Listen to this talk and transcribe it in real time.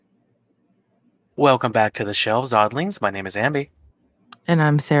Welcome back to the Shelves, Oddlings. My name is Amby. And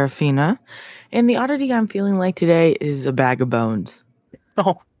I'm Serafina. And the oddity I'm feeling like today is a bag of bones.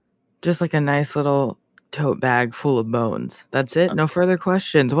 Oh, Just like a nice little tote bag full of bones. That's it. No further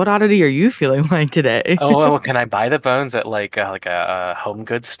questions. What oddity are you feeling like today? well, can I buy the bones at like a home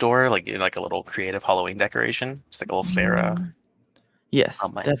goods store, like like a little creative Halloween decoration, just like a little Sarah Mm, yes,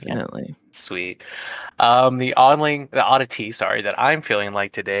 on my yeah, definitely. sweet. The oddity, sorry, that I'm feeling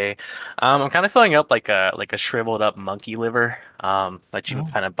like today, I'm kind of filling up like a shriveled up monkey liver, that you can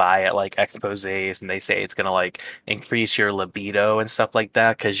Oh, kind of buy at like exposés, and they say it's gonna like increase your libido and stuff like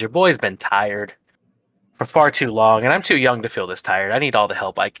that, because your boy's been tired for far too long, and I'm too young to feel this tired. I need all the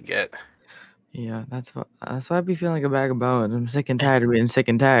help I can get. yeah, that's why I be feeling like a bag of bones. I'm sick and tired of being sick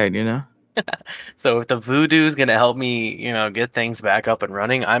and tired. So if the voodoo's gonna help me, get things back up and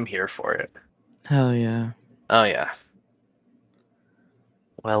running, I'm here for it. Hell yeah. Oh yeah.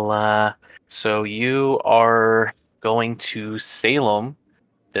 Well, so you are going to Salem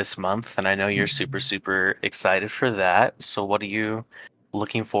this month, and I know you're super, Mhm. super excited for that. So what are you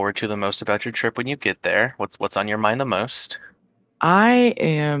looking forward to the most about your trip when you get there? What's on your mind the most? I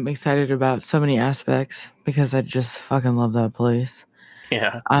am excited about so many aspects because I just fucking love that place.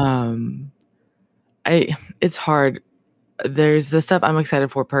 Yeah. Um I it's hard. There's the stuff I'm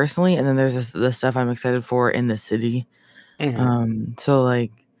excited for personally, and then there's the stuff I'm excited for in the city. Hmm. So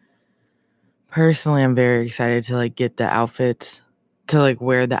like personally, I'm very excited to like get the outfits to like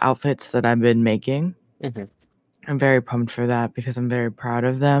wear the outfits that I've been making. Hmm. I'm very pumped for that because I'm very proud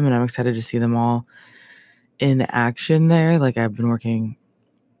of them and I'm excited to see them all in action there. Like I've been working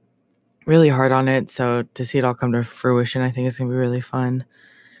really hard on it, so to see it all come to fruition, I think it's gonna be really fun.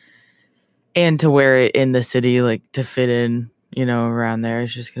 And to wear it in the city, like to fit in, around there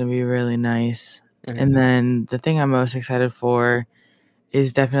is just gonna be really nice. Hmm. And then the thing I'm most excited for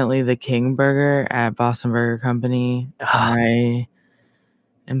is definitely the King Burger at Boston Burger Company. Ah, I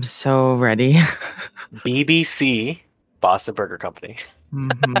am so ready. BBC, Boston Burger Company,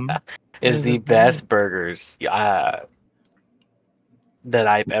 Mhm. is They're the the best. best burgers that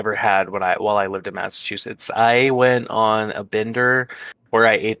I've ever had while I lived in Massachusetts. I went on a bender where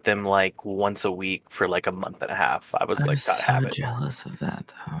I ate them like once a week for like a month and a half. I was I'm like, gotta so have it. jealous of that,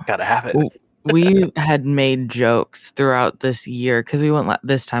 though. Gotta have it. We had made jokes throughout this year because we went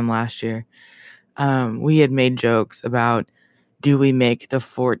this time last year. We had made jokes about, do we make the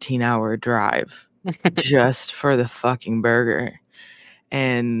 14-hour drive just for the fucking burger?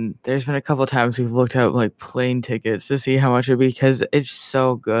 And there's been a couple times we've looked up like plane tickets to see how much it'd be because it's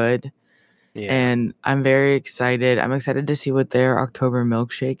so good. Yeah. And I'm very excited. I'm excited to see what their October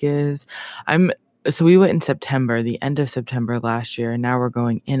milkshake is. I'm so we went in September, the end of September last year, and now we're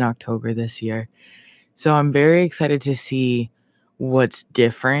going in October this year. So I'm very excited to see what's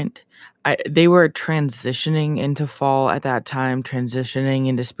different. They were transitioning into fall at that time, transitioning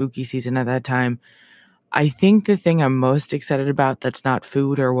into spooky season at that time. I think the thing I'm most excited about that's not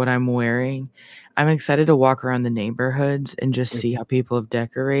food or what I'm wearing, I'm excited to walk around the neighborhoods and just see how people have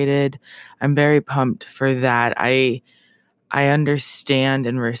decorated. I'm very pumped for that. I understand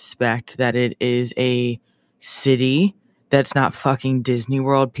and respect that it is a city that's not fucking Disney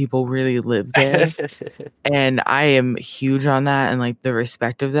World. People really live there. And I am huge on that and like the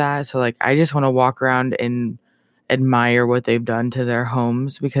respect of that. So like I just want to walk around and admire what they've done to their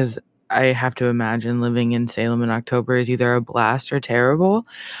homes because I have to imagine living in Salem in October is either a blast or terrible.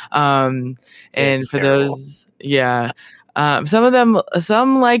 Um and It's for terrible. those yeah,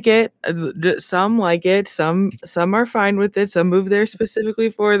 some like it, some like it, some are fine with it. Some move there specifically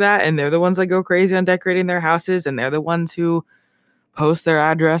for that and they're the ones that go crazy on decorating their houses and they're the ones who post their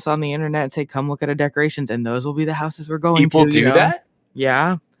address on the internet and say, "Come look at our decorations," and those will be the houses we're going People to. do that?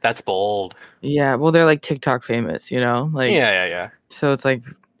 Yeah, That's bold. yeah. Well, they're like TikTok famous, like Yeah, yeah, so it's like,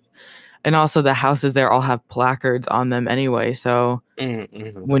 and also the houses there all have placards on them anyway. So yeah.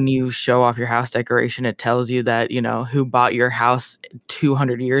 Mm-hmm. when you show off your house decoration, it tells you that who bought your house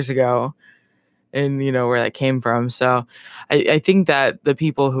 200 years ago and where that came from. So I think that the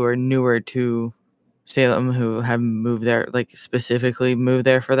people who are newer to Salem who have moved there, like specifically moved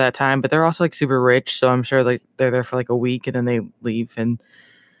there for that time, but they're also like super rich. So I'm sure like they're there for like a week and then they leave and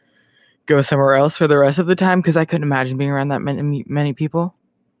go somewhere else for the rest of the time. Cause I couldn't imagine being around that many people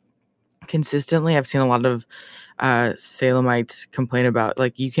consistently. I've seen a lot of Salemites complain about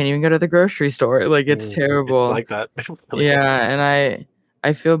like you can't even go to the grocery store. Like it's It's terrible. like that. It really Yeah. is. And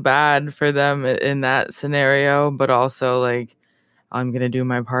I feel bad for them in that scenario, but also like I'm gonna do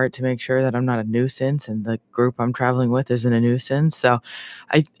my part to make sure that I'm not a nuisance and the group I'm traveling with isn't a nuisance. So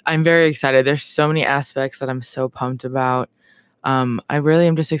I'm very excited. There's so many aspects that I'm so pumped about. I really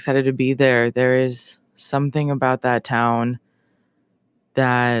am just excited to be there. There is something about that town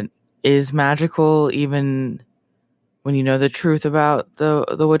that is magical, even when you know the truth about the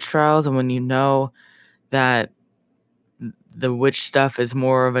witch trials, and when you know that the witch stuff is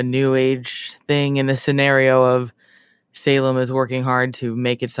more of a new age thing in the scenario of Salem is working hard to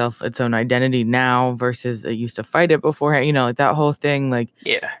make itself its own identity now versus it used to fight it beforehand. Like that whole thing. Like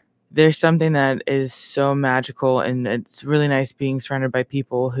Yeah. there's something that is so magical, and it's really nice being surrounded by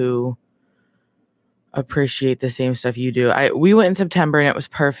people who appreciate the same stuff you do. We went in September and it was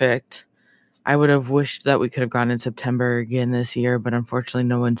perfect. I would have wished that we could have gone in September again this year, but unfortunately,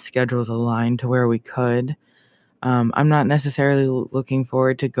 no one's schedules aligned to where we could. I'm not necessarily looking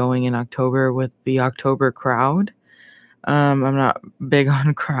forward to going in October with the October crowd. I'm not big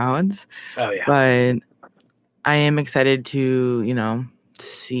on crowds, Oh yeah. but I am excited to,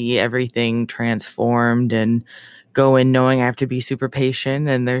 see everything transformed and go in knowing I have to be super patient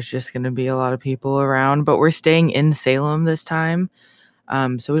and there's just going to be a lot of people around. But we're staying in Salem this time.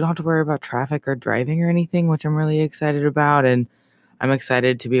 So we don't have to worry about traffic or driving or anything, which I'm really excited about. And I'm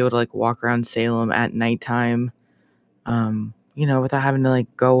excited to be able to like walk around Salem at nighttime, without having to like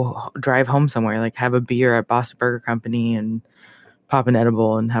drive home somewhere, like have a beer at Boston Burger Company and pop an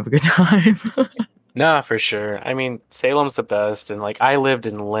edible and have a good time. No, for sure. I mean, Salem's the best, and like I lived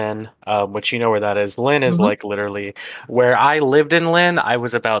in Lynn, which you know where that is. Lynn is Mhm. like literally where I lived in Lynn. I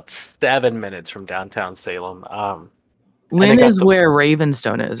was about 7 minutes from downtown Salem. And I Lynn got is the where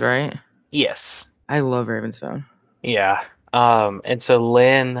Ravenstone is, right? yes, I love Ravenstone. yeah. And so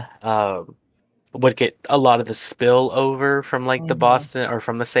Lynn, would get a lot of the spill over from like the Mhm. Boston or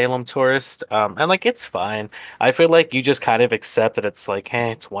from the Salem tourist. And like it's fine. I feel like you just kind of accept that it's like,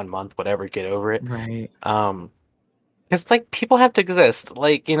 hey, it's 1 month, whatever, get over it. Right. Um, Because like people have to exist.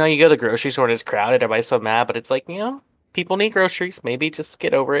 Like, you go to the grocery store and it's crowded, everybody's so mad, but it's like, people need groceries. Maybe just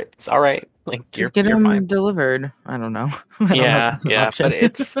get over it. It's all right. Like Just you're get you're fine. them delivered. I don't know. I don't know if Yeah, that's an yeah. But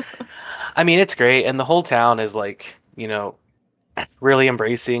option. it's great. And the whole town is like, really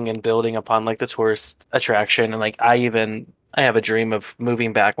embracing and building upon like the tourist attraction. And like I have a dream of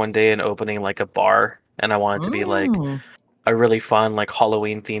moving back one day and opening like a bar. And I want it to be like Mm. a really fun like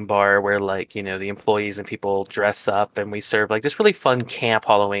Halloween themed bar where like, the employees and people dress up and we serve like this really fun camp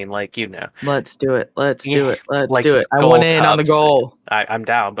Halloween, like, Let's do it. Let's yeah, do it. Let's like do it. I want skull in on the cups. goal. I'm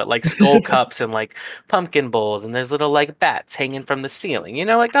down, but like skull cups and like pumpkin bowls and there's little like bats hanging from the ceiling,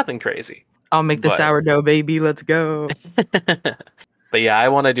 like nothing crazy. I'll make the But sourdough, baby. Let's go. But yeah, I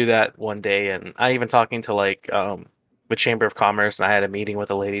want to do that one day. And I even talking to like the Chamber of Commerce, and I had a meeting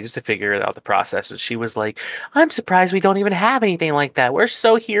with a lady just to figure out the process. And she was like, "I'm surprised we don't even have anything like that. We're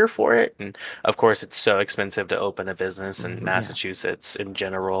so here for it." And of course, it's so expensive to open a business in Yeah. Massachusetts in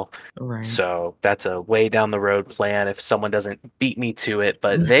general. Right. So that's a way down the road plan if someone doesn't beat me to it.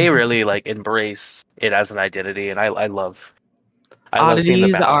 But they really like embrace it as an identity, and I love seeing the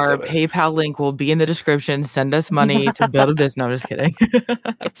Oddities, balance our of it. PayPal link will be in the description. Send us money to build a business. No, I'm just kidding.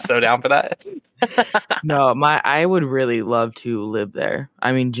 I'm so down for that. No, I would really love to live there.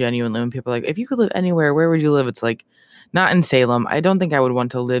 I mean, genuinely, when people are like, if you could live anywhere, where would you live? It's like, not in Salem. I don't think I would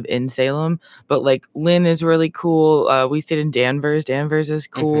want to live in Salem, but like Lynn is really cool. We stayed in Danvers. Danvers is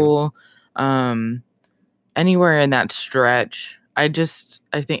Hmm. cool. Um, Anywhere in that stretch. I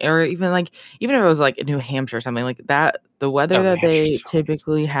think, or even if it was like in New Hampshire or something like that, the weather Oh, New that they Hampshire's so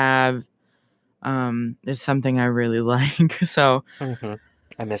typically have, is something I really like. So hmm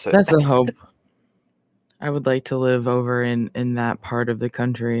I miss it. that's the hope. I would like to live over in that part of the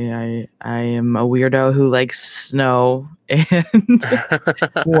country. I am a weirdo who likes snow and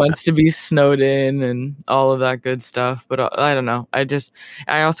wants to be snowed in and all of that good stuff. But I don't know. I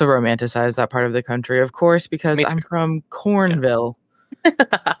also romanticize that part of the country, of course, because Me I'm too. from Yeah. Cornville. I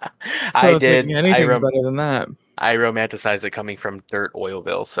So it's like did. anything's better than that. I romanticize it coming from Dirt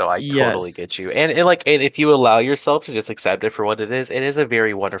Oilville, so I totally Yes. get you. And if you allow yourself to just accept it for what it is a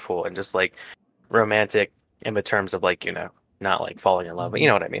very wonderful and just like romantic in the terms of like, not like falling in love, but you Mhm.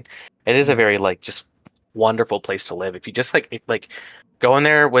 know what I mean. It is a Yeah. very like just wonderful place to live. If you just like go in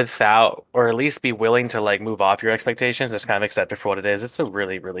there without or at least be willing to like move off your expectations, just kind of accept it for what it is. It's a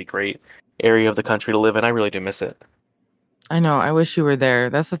really, really great area of the country to live in. I really do miss it. I know. I wish you were there.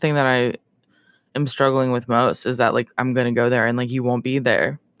 That's the thing that I am struggling with most is that like I'm gonna go there and like you won't be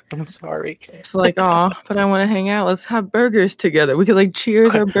there. I'm sorry. It's like, oh, but I want to hang out. Let's have burgers together. We could like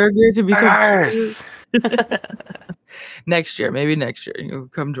cheers Okay. our burgers. It'd be so cute. Burgers. Next year, maybe next year,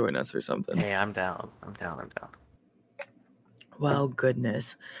 come join us or something. Hey, I'm down. I'm down. I'm down. Well,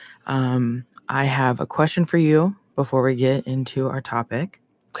 goodness. I have a question for you before we get into our topic.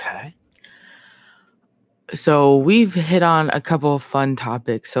 Okay. So we've hit on a couple of fun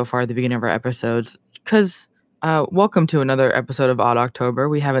topics so far at the beginning of our episodes. Because welcome to another episode of Odd October.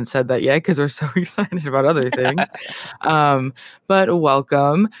 We haven't said that yet because we're so excited about other things. But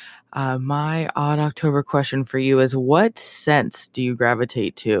welcome. My Odd October question for you is: what scents do you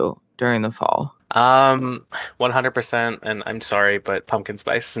gravitate to during the fall? Um, 100%, and I'm sorry, but pumpkin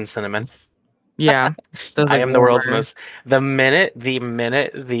spice and cinnamon. Yeah, those I like am the world's warmer. most the minute the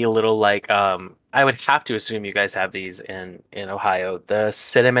little like I would have to assume you guys have these in Ohio, the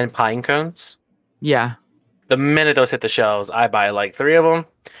cinnamon pine cones. Yeah. The minute those hit the shelves, I buy like three of them.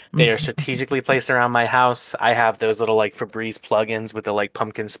 They are strategically placed around my house. I have those little like Febreze plugins with the like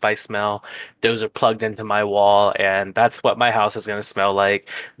pumpkin spice smell. Those are plugged into my wall, and that's what my house is going to smell like.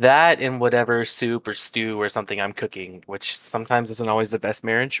 That in whatever soup or stew or something I'm cooking, which sometimes isn't always the best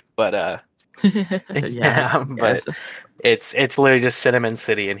marriage, but Yeah, yeah, but yes. it's literally just Cinnamon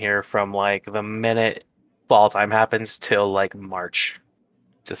City in here from like the minute fall time happens till like March.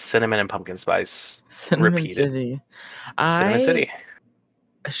 Just cinnamon and pumpkin spice Cinnamon repeated. City. Cinnamon I City.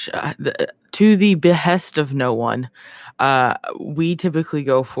 to the behest of no one, we typically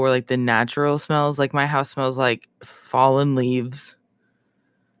go for like the natural smells. Like my house smells like fallen leaves,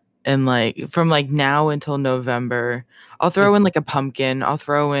 and like from like now until November, I'll throw in Mhm. like a pumpkin. I'll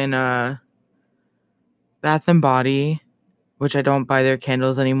throw in Bath and Body, which I don't buy their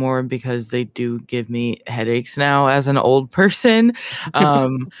candles anymore because they do give me headaches now as an old person.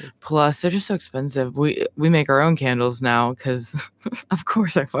 Plus they're just so expensive. We make our own candles now because of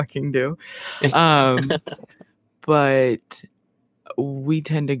course I fucking do. Um, but we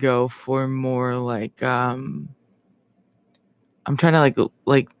tend to go for more like I'm trying to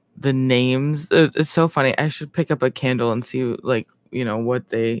like the names. It's so funny. I should pick up a candle and see like what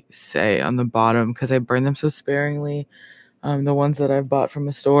they say on the bottom because I burn them so sparingly. The ones that I've bought from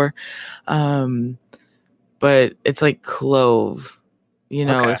a store. Um, but it's like clove.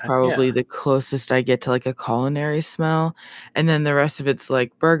 Okay. Is probably Yeah. the closest I get to like a culinary smell, and then the rest of it's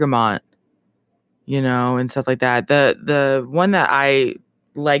like bergamot, and stuff like that. The one that I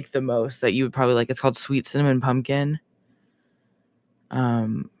like the most that you would probably like, it's called Sweet Cinnamon Pumpkin.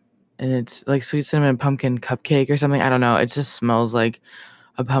 Um, and it's like sweet cinnamon pumpkin cupcake or something. I don't know. It just smells like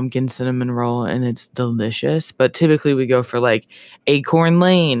a pumpkin cinnamon roll and it's delicious. But typically we go for like Acorn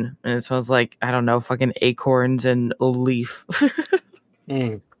Lane and it smells like, I don't know, fucking acorns and a leaf.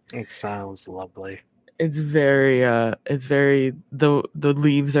 Mm, it sounds lovely. It's very the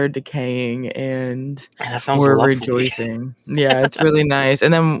leaves are decaying and Man, that sounds we're lovely. rejoicing. Yeah, it's really nice.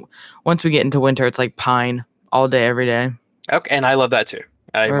 And then once we get into winter, it's like pine all day, every day. Okay, and I love that too.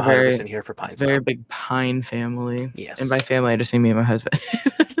 I'm We're a very, 100% here for pine very smell. big pine family. And by Yes. family, I just mean me and my husband.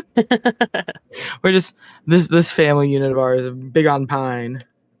 We're just this family unit of ours, is big on pine.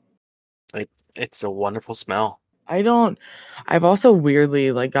 It's a wonderful smell. I don't I've also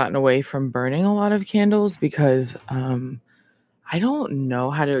weirdly like gotten away from burning a lot of candles because I don't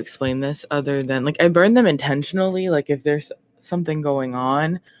know how to explain this other than like I burn them intentionally. Like if there's something going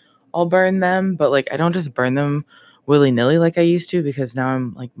on, I'll burn them, but like I don't just burn them willy-nilly like I used to because now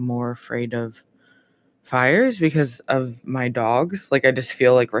I'm like more afraid of fires because of my dogs. Like I just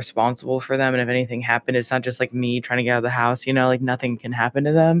feel like responsible for them and if anything happened, it's not just like me trying to get out of the house, like nothing can happen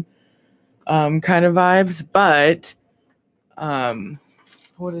to them. Kind of vibes, but um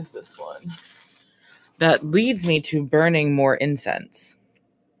what is this one? That leads me to burning more incense,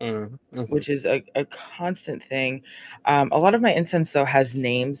 Mm-hmm. which is a constant thing. A lot of my incense though has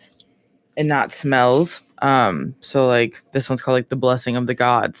names and not smells. So like this one's called like the blessing of the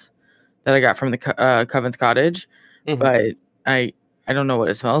gods that I got from the Coven's cottage, Hmm. but I I don't know what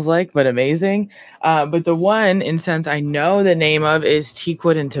it smells like, but amazing. But the one incense I know the name of is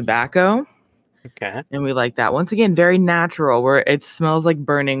teakwood and tobacco. Okay. And we like that. Once again, very natural, where it smells like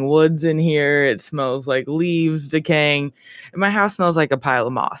burning woods in here. It smells like leaves decaying. And my house smells like a pile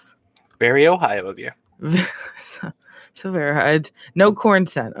of moss. Very Ohio of you. so, so very hard. No corn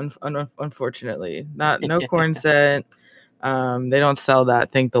scent, unfortunately. Not no corn scent. They don't sell that,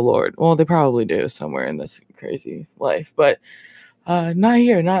 thank the Lord. Well, they probably do somewhere in this crazy life, but not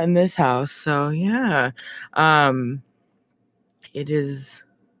here, not in this house. So yeah, um, it is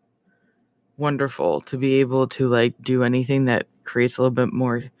wonderful to be able to like do anything that creates a little bit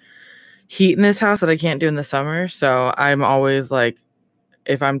more heat in this house that I can't do in the summer. So I'm always like,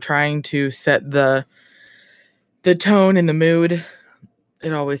 if I'm trying to set the tone and the mood,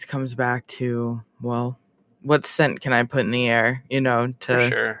 it always comes back to, well, what scent can I put in the air, For to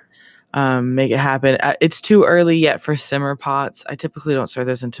sure. make it happen. It's too early yet for simmer pots. I typically don't start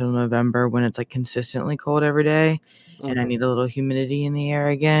those until November when it's like consistently cold every day. and I Hmm. need a little humidity in the air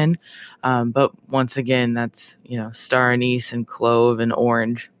again. But once again, that's, star anise and clove and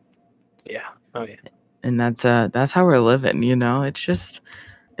orange. Yeah. Oh yeah. And that's how we're living,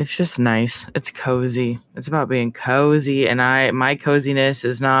 it's just nice. It's cozy. It's about being cozy, and my coziness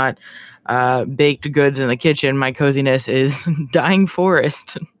is not baked goods in the kitchen. My coziness is dying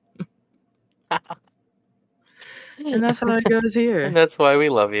forest, and that's how it goes And here. that's why we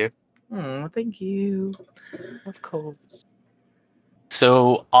love you. Oh, thank you. Of course.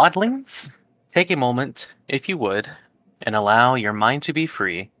 So, oddlings, take a moment, if you would, and allow your mind to be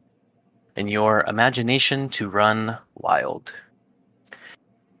free and your imagination to run wild.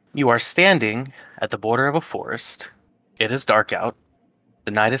 You are standing at the border of a forest. It is dark out.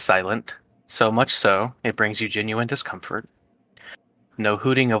 The night is silent, so much so it brings you genuine discomfort. No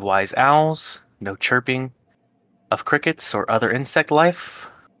hooting of wise owls, no chirping of crickets or other insect life,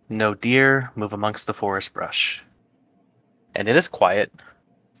 no deer move amongst the forest brush. And it is quiet,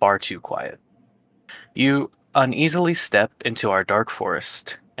 far too quiet. You uneasily step into our dark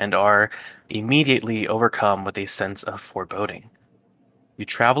forest and are immediately overcome with a sense of foreboding. You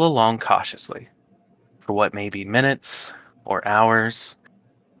travel along cautiously for what may be minutes or hours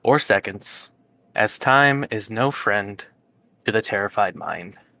or seconds, as time is no friend to the terrified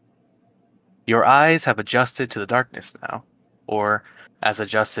mind. Your eyes have adjusted to the darkness now, or as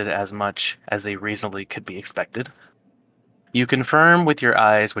adjusted as much as they reasonably could be expected. You confirm with your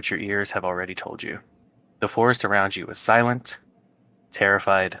eyes what your ears have already told you. The forest around you is silent,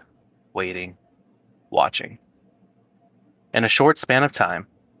 terrified, waiting, watching. In a short span of time,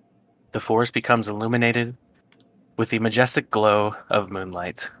 the forest becomes illuminated with the majestic glow of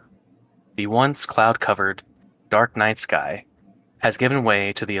moonlight. The once cloud covered, dark night sky has given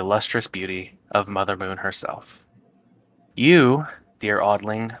way to the illustrious beauty of Mother Moon herself. You, dear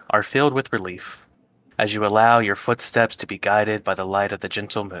Audling, are filled with relief as you allow your footsteps to be guided by the light of the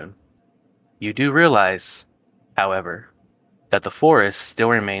gentle moon. You do realize, however, that the forest still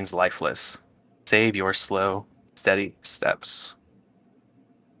remains lifeless, save your slow, steady steps.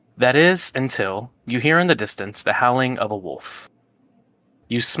 That is until you hear in the distance the howling of a wolf.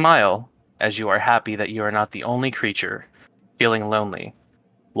 You smile as you are happy that you are not the only creature feeling lonely,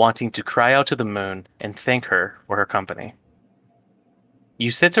 wanting to cry out to the moon and thank her for her company. You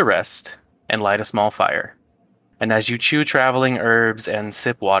sit to rest and light a small fire, and as you chew traveling herbs and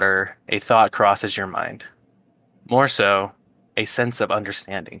sip water, a thought crosses your mind. More so, a sense of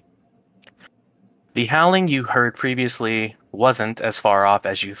understanding. The howling you heard previously wasn't as far off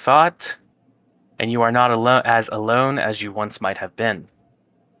as you thought, and you are not alone as you once might have been.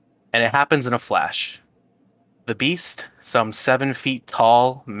 And it happens in a flash. The beast, some 7 feet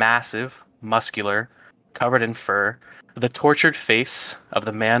tall, massive, muscular, covered in fur, the tortured face of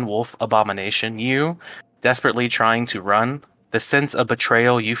the man-wolf abomination, you, desperately trying to run, the sense of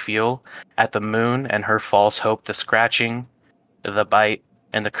betrayal you feel at the moon and her false hope, the scratching, the bite,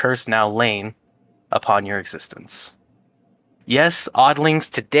 and the curse now laying upon your existence. Yes, oddlings,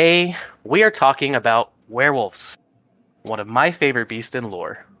 today we are talking about werewolves, one of my favorite beasts in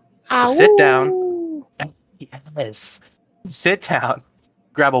lore. So sit down. Ow! Yes. Sit down,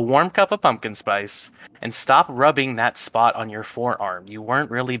 grab a warm cup of pumpkin spice, and stop rubbing that spot on your forearm. You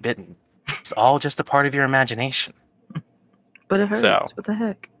weren't really bitten. It's all just a part of your imagination. But it So, hurts. What the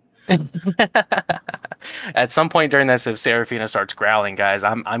heck? at some point during this, if Serafina starts growling, guys,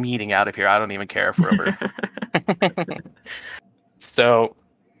 I'm eating out of here. I don't even care if we're over. So,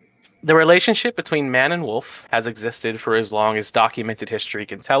 the relationship between man and wolf has existed for as long as documented history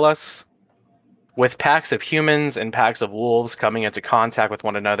can tell us, with packs of humans and packs of wolves coming into contact with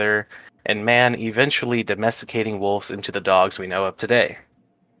one another, and man eventually domesticating wolves into the dogs we know of today.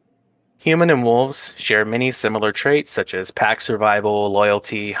 Human and wolves share many similar traits such as pack survival,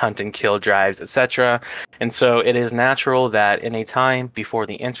 loyalty, hunt and kill drives, etc. And so it is natural that in a time before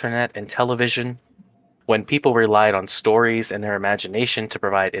the internet and television, when people relied on stories and their imagination to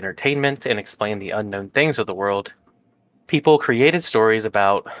provide entertainment and explain the unknown things of the world, people created stories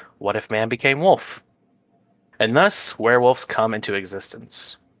about what if man became wolf? And thus werewolves come into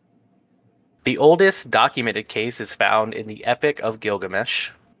existence. The oldest documented case is found in the Epic of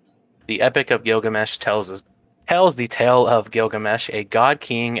Gilgamesh. The Epic of Gilgamesh tells the tale of Gilgamesh, a god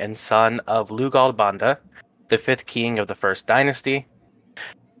king and son of Lugal Banda, the fifth king of the first dynasty.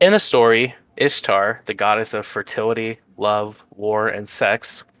 In the story, Ishtar, the goddess of fertility, love, war, and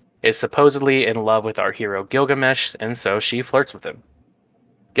sex, is supposedly in love with our hero Gilgamesh, and so she flirts with him.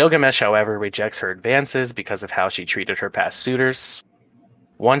 Gilgamesh, however, rejects her advances because of how she treated her past suitors.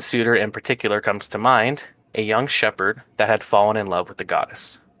 One suitor in particular comes to mind, a young shepherd that had fallen in love with the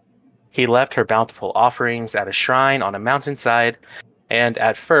goddess. He left her bountiful offerings at a shrine on a mountainside, and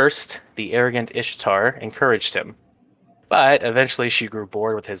at first, the arrogant Ishtar encouraged him. But eventually, she grew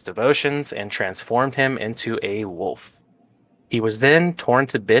bored with his devotions and transformed him into a wolf. He was then torn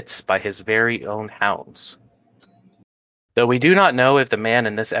to bits by his very own hounds. Though we do not know if the man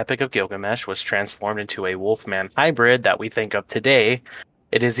in this epic of Gilgamesh was transformed into a wolf-man hybrid that we think of today,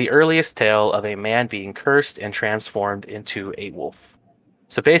 it is the earliest tale of a man being cursed and transformed into a wolf.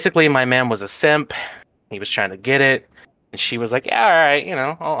 So basically, my man was a simp. He was trying to get it, and she was like, "Yeah, all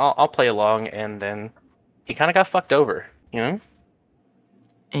right, I'll play along." And then he kind of got fucked over, you know?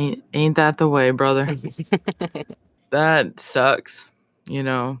 Ain't that the way, brother? That sucks. You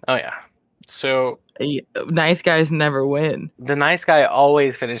know, Oh yeah. So nice guys never win. the nice guy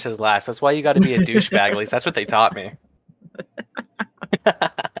always finishes last. That's why you got to be a douchebag. At least that's what they taught me.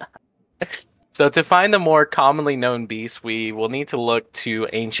 So to find the more commonly known beast, we will need to look to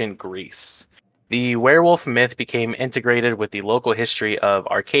ancient Greece. The werewolf myth became integrated with the local history of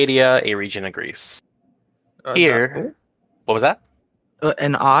Arcadia, a region of Greece. Here, what was that?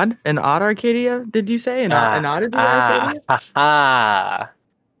 An odd Arcadia? Did you say an oddity Arcadia? Ha.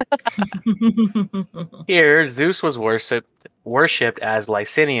 Here, Zeus was worshipped as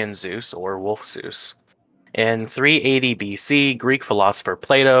Lycinian Zeus or Wolf Zeus. In 380 BC, Greek philosopher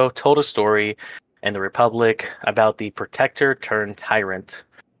Plato told a story in the Republic about the protector turned tyrant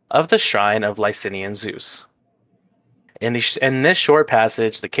of the shrine of Lycinian Zeus. In this short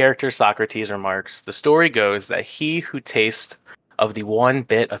passage, the character Socrates remarks, the story goes that he who tastes of the one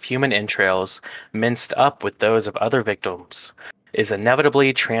bit of human entrails minced up with those of other victims is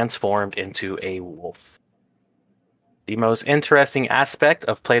inevitably transformed into a wolf. The most interesting aspect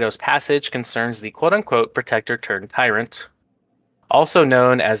of Plato's passage concerns the quote-unquote protector turned tyrant, also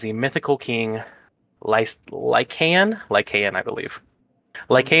known as the mythical king Lycaon, I believe.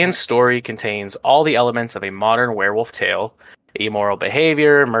 Lycaon's story contains all the elements of a modern werewolf tale: immoral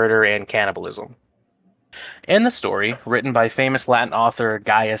behavior, murder, and cannibalism. In the story, written by famous Latin author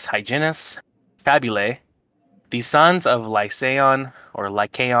Gaius Hyginus, Fabulae, the sons of Lycaon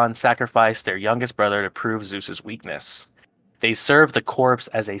sacrificed their youngest brother to prove Zeus's weakness. They served the corpse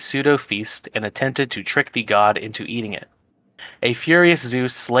as a pseudo-feast and attempted to trick the god into eating it. A furious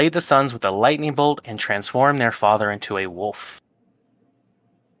Zeus slayed the sons with a lightning bolt and transformed their father into a wolf.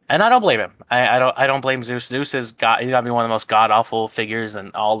 And I don't blame him. I don't blame Zeus. Zeus is God. He's got to be one of the most god awful figures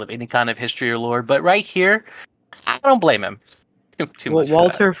in all of any kind of history or lore. But right here, I don't blame him too much.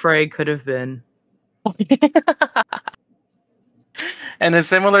 Walter Frey could have been. In a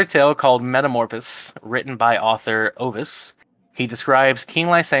similar tale called Metamorphosis, written by author Ovis, he describes King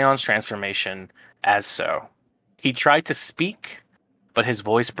Lycaon's transformation as so. He tried to speak, but his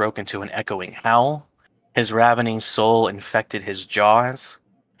voice broke into an echoing howl. His ravening soul infected his jaws.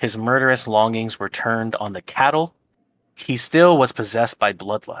 His murderous longings were turned on the cattle. He still was possessed by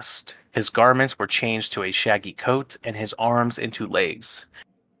bloodlust. His garments were changed to a shaggy coat and his arms into legs.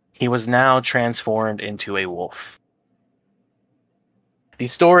 He was now transformed into a wolf. The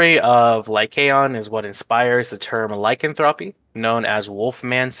story of Lycaon is what inspires the term lycanthropy, known as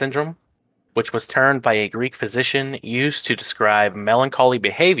Wolfman syndrome, which was termed by a Greek physician used to describe melancholy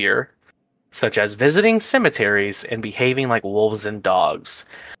behavior, such as visiting cemeteries and behaving like wolves and dogs.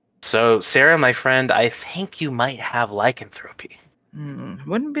 So, Sarah, my friend, I think you might have lycanthropy.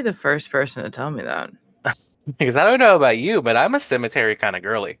 Wouldn't be the first person to tell me that. Because I don't know about you, but I'm a cemetery kind of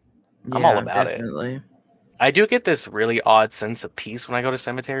girly. I'm all about definitely. it. I do get this really odd sense of peace when I go to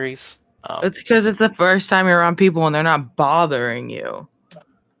cemeteries. It's because it's the first time you're around people and they're not bothering you.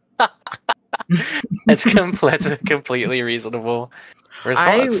 That's a completely reasonable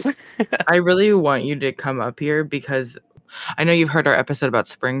response. I really want you to come up here because I know you've heard our episode about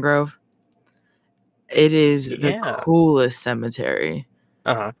Spring Grove. It is the coolest cemetery.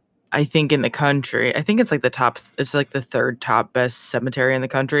 I think in the country. I think it's like the third top best cemetery in the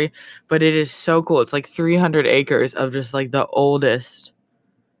country, but it is so cool. It's like 300 acres of just like the oldest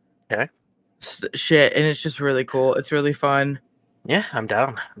shit, and it's just really cool. It's really fun. Yeah, I'm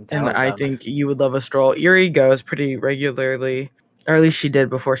down. I think you would love a stroll. Erie goes pretty regularly, or at least she did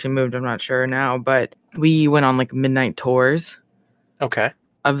before she moved. I'm not sure now, but we went on like midnight tours.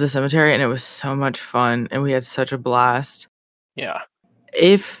 Of the cemetery, and it was so much fun, and we had such a blast. Yeah.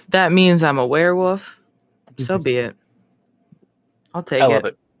 If that means I'm a werewolf, so be it. I'll take it. I love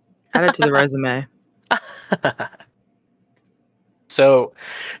it. Add it to the resume. So,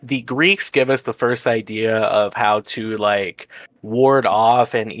 the Greeks give us the first idea of how to like ward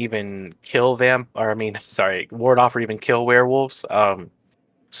off and even kill them, ward off or even kill werewolves.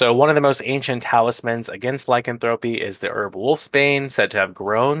 So one of the most ancient talismans against lycanthropy is the herb wolfsbane, said to have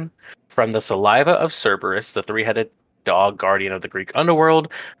grown from the saliva of Cerberus, the three-headed dog guardian of the Greek underworld,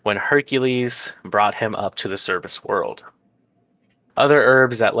 when Hercules brought him up to the surface world. Other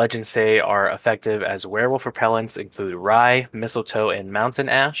herbs that legends say are effective as werewolf repellents include rye, mistletoe, and mountain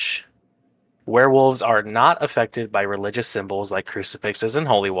ash. Werewolves are not affected by religious symbols like crucifixes and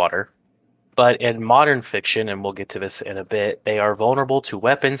holy water, but in modern fiction, and we'll get to this in a bit, they are vulnerable to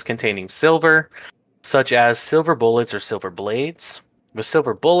weapons containing silver, such as silver bullets or silver blades. The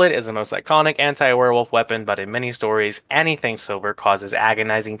silver bullet is the most iconic anti-werewolf weapon, but in many stories, anything silver causes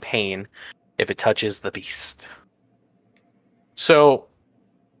agonizing pain if it touches the beast. So,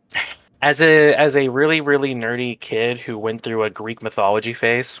 as a really really nerdy kid who went through a Greek mythology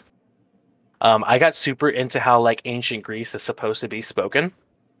phase, I got super into how like ancient Greece is supposed to be spoken.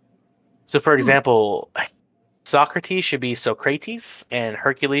 So, for Hmm. example, Socrates should be Socrates and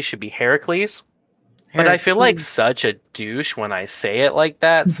Hercules should be Heracles. But I feel like Heracles. such a douche when I say it like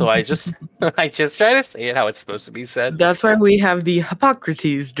that, so I just I just try to say it how it's supposed to be said. That's why we have the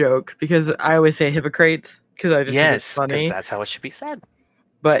Hippocrates joke, because I always say Hippocrates because I just think it's Yes, because funny. that's how it should be said.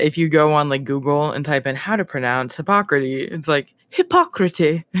 But if you go on like Google and type in how to pronounce Hippocrates, it's like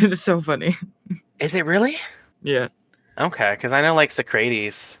Hippocrates. It's so funny. Is it really? Yeah. Okay, because I know like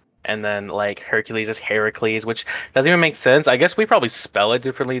Socrates and then like Hercules is Heracles, which doesn't even make sense. I guess we probably spell it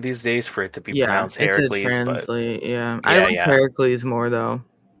differently these days for it to be Yeah, pronounced it's a Heracles, but translate. Yeah. I yeah, like yeah. Heracles more though.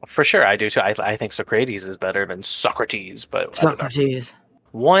 For sure, I do too. I think Socrates is better than Socrates, but I don't know. Socrates.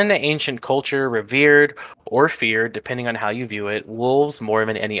 One ancient culture revered or feared, depending on how you view it, wolves more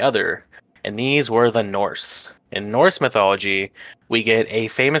than any other, and these were the Norse. In Norse mythology, we get a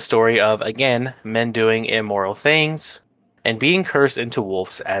famous story of, again, men doing immoral things and being cursed into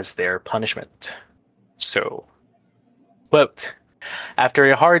wolves as their punishment. So, quote,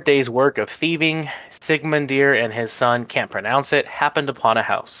 after a hard day's work of thieving, Sigmundir and his son, can't pronounce it, happened upon a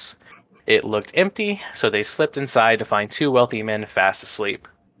house. It looked empty, so they slipped inside to find two wealthy men fast asleep.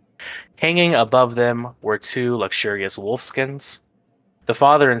 Hanging above them were two luxurious wolfskins. The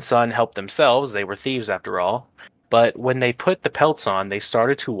father and son helped themselves, they were thieves after all. But when they put the pelts on, they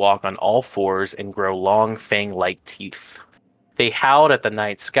started to walk on all fours and grow long fang like teeth. They howled at the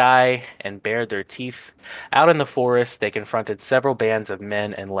night sky and bared their teeth. Out in the forest, they confronted several bands of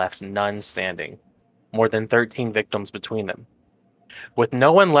men and left none standing, more than 13 victims between them. With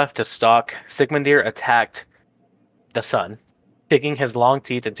no one left to stalk, Sigmundir attacked the son, digging his long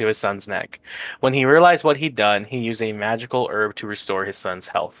teeth into his son's neck. When he realized what he'd done, he used a magical herb to restore his son's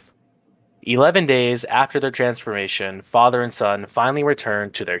health. 11 days after their transformation, father and son finally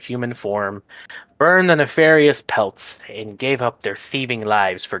returned to their human form, burned the nefarious pelts, and gave up their thieving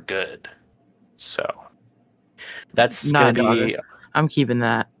lives for good. So, that's Nah, gonna dog. be. I'm keeping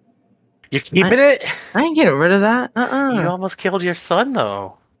that. You're I, keeping it? I ain't getting rid of that. You almost killed your son,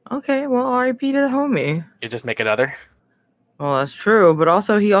 though. Okay, well, RIP to the homie. You just make another? Well, that's true, but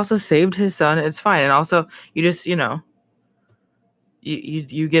also he also saved his son. It's fine, and also you just you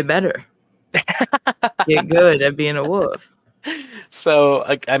get better, get good at being a wolf. So,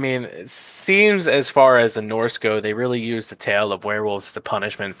 I mean, it seems as far as the Norse go, they really use the tale of werewolves as a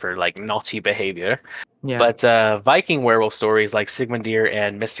punishment for like naughty behavior. Yeah. But Viking werewolf stories like Sigmundir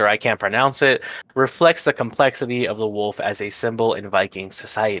and Mr. I Can't Pronounce It reflects the complexity of the wolf as a symbol in Viking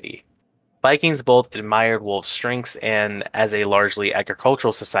society. Vikings both admired wolf's strengths and, as a largely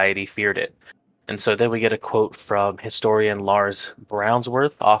agricultural society, feared it. And so then we get a quote from historian Lars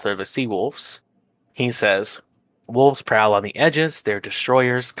Brownsworth, author of The Sea Wolves. He says, wolves prowl on the edges, they're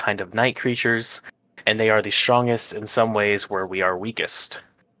destroyers, kind of night creatures, and they are the strongest in some ways where we are weakest.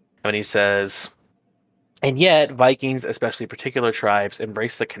 And he says, and yet Vikings, especially particular tribes,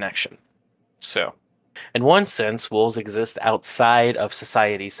 embrace the connection. So, in one sense, wolves exist outside of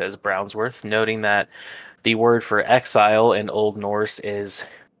society, says Brownsworth, noting that the word for exile in Old Norse is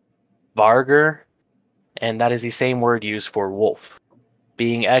vargur, and that is the same word used for wolf.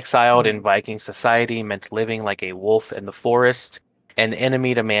 Being exiled in Viking society meant living like a wolf in the forest, an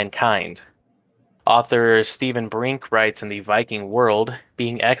enemy to mankind. Author Stephen Brink writes in the Viking World,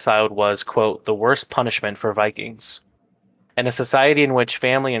 being exiled was, quote, the worst punishment for Vikings. In a society in which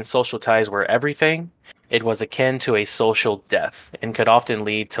family and social ties were everything, it was akin to a social death and could often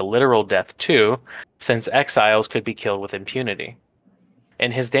lead to literal death too, since exiles could be killed with impunity.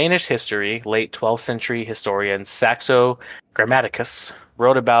 In his Danish history, late 12th century historian Saxo Grammaticus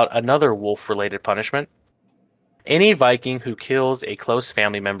wrote about another wolf-related punishment. Any Viking who kills a close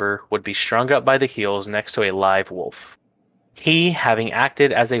family member would be strung up by the heels next to a live wolf, he having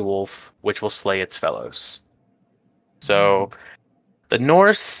acted as a wolf which will slay its fellows. So the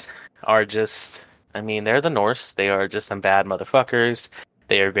Norse are just, I mean, they're the Norse. They are just some bad motherfuckers.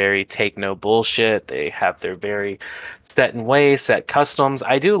 They are very take no bullshit. They have their very set in ways, set customs.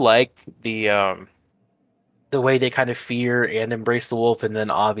 I do like the way they kind of fear and embrace the wolf, and then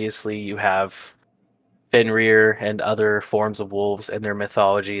obviously you have Fenrir and other forms of wolves in their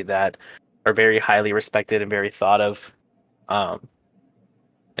mythology that are very highly respected and very thought of. Um,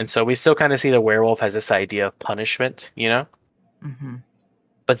 and so we still kind of see the werewolf as this idea of punishment, you know? Hmm.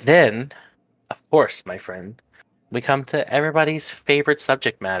 But then, of course, my friend, we come to everybody's favorite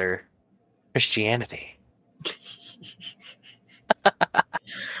subject matter, Christianity.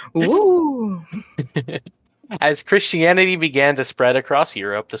 Woo! As Christianity began to spread across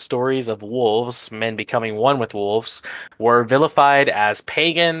Europe, the stories of wolves, men becoming one with wolves, were vilified as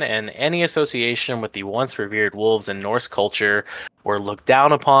pagan, and any association with the once revered wolves in Norse culture were looked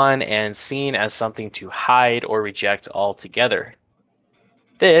down upon and seen as something to hide or reject altogether.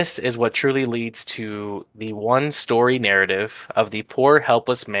 This is what truly leads to the one story narrative of the poor,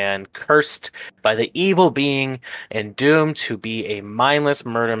 helpless man cursed by the evil being and doomed to be a mindless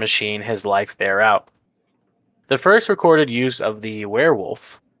murder machine his life thereout. The first recorded use of the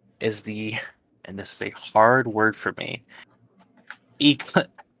werewolf is and this is a hard word for me, eccle-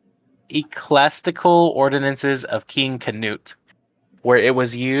 ecclesiastical ordinances of King Canute, where it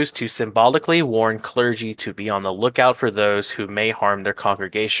was used to symbolically warn clergy to be on the lookout for those who may harm their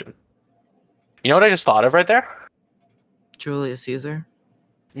congregation. You know what I just thought of right there? Julius Caesar.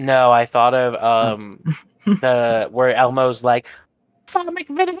 No, I thought of Oh. the where Elmo's like, Sonic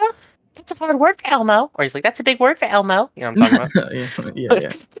vinegar? That's a hard word for Elmo. Or he's like, that's a big word for Elmo. You know what I'm talking about? Yeah, yeah,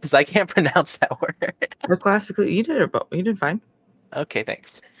 yeah. Because I can't pronounce that word. But classically, you did it. You did fine. Okay,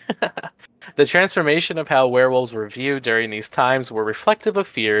 thanks. The transformation of how werewolves were viewed during these times were reflective of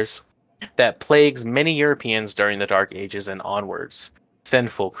fears that plagues many Europeans during the Dark Ages and onwards.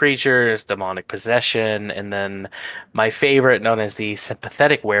 Sinful creatures, demonic possession, and then my favorite, known as the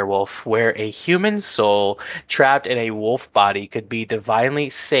sympathetic werewolf, where a human soul trapped in a wolf body could be divinely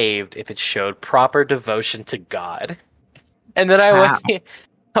saved if it showed proper devotion to God. And then How?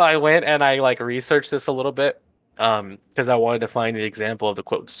 I went and I like researched this a little bit, because I wanted to find an example of the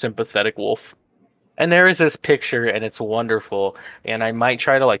quote sympathetic wolf. And there is this picture, and it's wonderful. And I might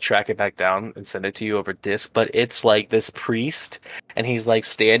try to like track it back down and send it to you over disc, but it's like this priest, and he's like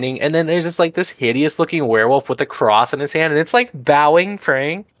standing, and then there's just like this hideous looking werewolf with a cross in his hand, and it's like bowing,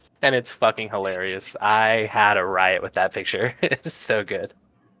 praying, and it's fucking hilarious. I had a riot with that picture. It's so good.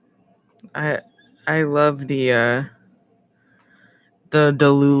 I I love the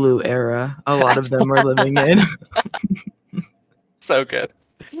Delulu era. A lot of them were living in. So good.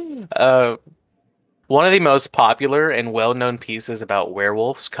 Uh, One of the most popular and well-known pieces about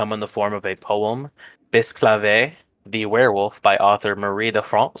werewolves come in the form of a poem, Bisclave, the Werewolf, by author Marie de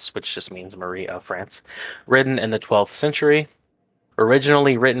France, which just means Marie of France, written in the 12th century.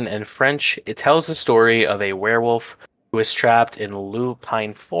 Originally written in French, it tells the story of a werewolf who is trapped in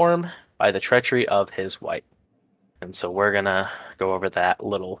lupine form by the treachery of his wife. And so we're gonna go over that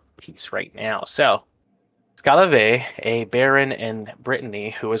little piece right now. So, Scalave, a baron in Brittany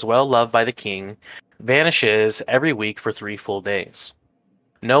who is well loved by the king, vanishes every week for 3 full days.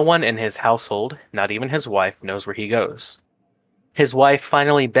 No one in his household, not even his wife, knows where he goes. His wife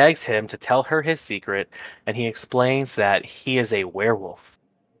finally begs him to tell her his secret, and he explains that he is a werewolf.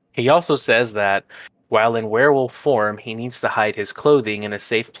 He also says that while in werewolf form, he needs to hide his clothing in a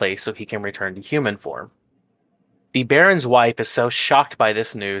safe place so he can return to human form. The Baron's wife is so shocked by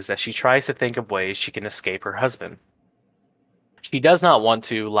this news that she tries to think of ways she can escape her husband. She does not want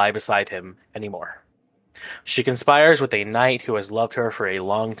to lie beside him anymore. She conspires with a knight who has loved her for a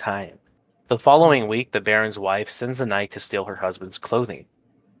long time. The following week, the Baron's wife sends the knight to steal her husband's clothing.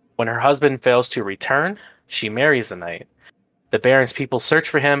 When her husband fails to return, she marries the knight. The Baron's people search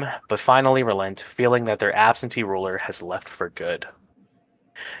for him, but finally relent, feeling that their absentee ruler has left for good.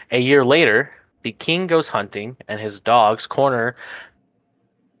 A year later, the king goes hunting, and his dogs corner.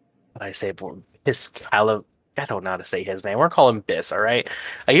 What I say? His I don't know how to say his name. We're calling him Biss. All right.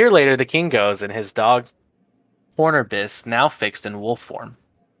 A year later, the king goes, and his dogs corner Biss, now fixed in wolf form.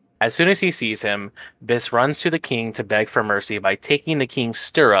 As soon as he sees him, Biss runs to the king to beg for mercy by taking the king's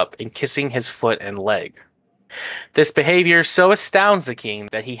stirrup and kissing his foot and leg. This behavior so astounds the king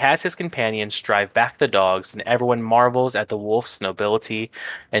that he has his companions drive back the dogs, and everyone marvels at the wolf's nobility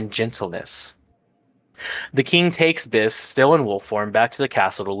and gentleness. The king takes Biss, still in wolf form, back to the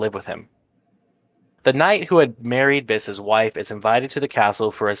castle to live with him. The knight who had married Biss's wife is invited to the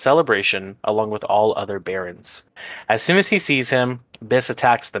castle for a celebration along with all other barons. As soon as he sees him, Biss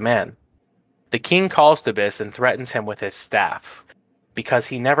attacks the man. The king calls to Biss and threatens him with his staff. Because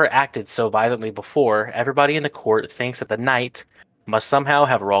he never acted so violently before, everybody in the court thinks that the knight must somehow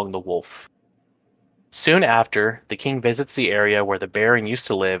have wronged the wolf. Soon after, the king visits the area where the baron used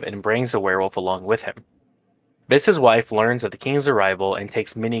to live and brings the werewolf along with him. Biss's wife learns of the king's arrival and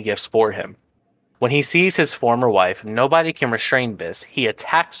takes many gifts for him. When he sees his former wife, nobody can restrain Biss. He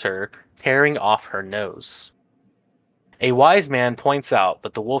attacks her, tearing off her nose. A wise man points out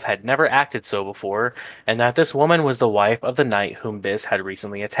that the wolf had never acted so before, and that this woman was the wife of the knight whom Biss had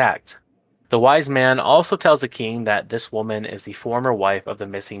recently attacked. The wise man also tells the king that this woman is the former wife of the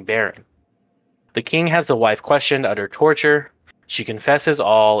missing baron. The king has the wife questioned under torture. She confesses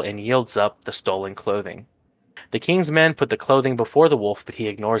all and yields up the stolen clothing. The king's men put the clothing before the wolf, but he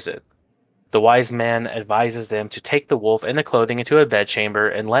ignores it. The wise man advises them to take the wolf and the clothing into a bedchamber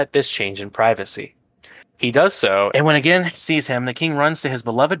and let Biss change in privacy. He does so, and when again sees him, the king runs to his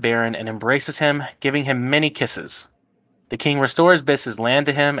beloved baron and embraces him, giving him many kisses. The king restores Biss's land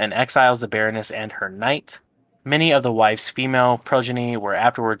to him and exiles the baroness and her knight. Many of the wife's female progeny were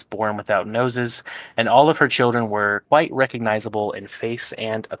afterwards born without noses, and all of her children were quite recognizable in face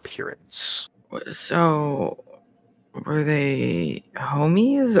and appearance. So, were they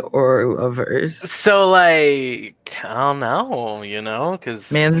homies or lovers? So, like, I don't know,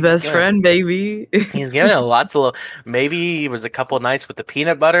 because Man's best friend, baby. he's giving it lots of. Maybe he was a couple nights with the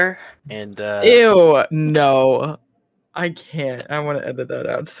peanut butter and. Ew, no. I can't. I want to edit that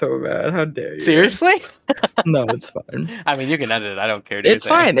out so bad. How dare you? Seriously? No, it's fine. I mean, you can edit it. I don't care. It's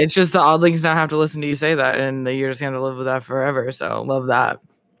fine. It's just the oddlings not have to listen to you say that, and you're just going to live with that forever. So, love that.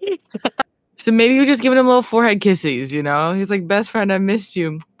 So, maybe you're just giving him little forehead kisses, you know? He's like, best friend, I missed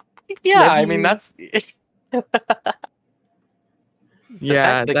you. Yeah, Love I mean, you. that's.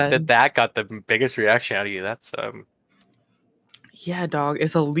 Yeah. That got the biggest reaction out of you. That's. Yeah, dog.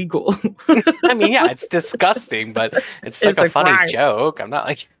 It's illegal. I mean, yeah, it's disgusting, but it's like a funny crime. joke. I'm not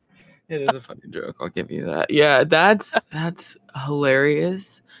like. It is a funny joke. I'll give you that. Yeah, that's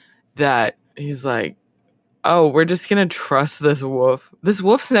hilarious. That he's like, oh, we're just gonna trust this wolf. This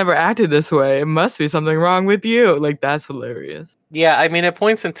wolf's never acted this way. It must be something wrong with you. Like, that's hilarious. Yeah, I mean, it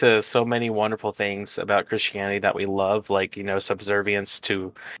points into so many wonderful things about Christianity that we love, like, subservience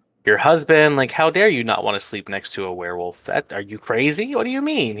to your husband. Like, how dare you not want to sleep next to a werewolf? Are you crazy? What do you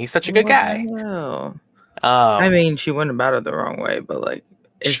mean? He's such a good guy. Wow. I mean, she went about it the wrong way, but like,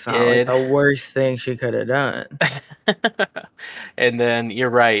 it's not like the worst thing she could have done. And then you're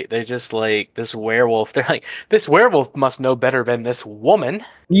right. They're just like this werewolf. They're like, this werewolf must know better than this woman.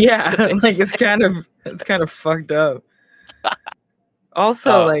 Yeah, like it's kind of fucked up.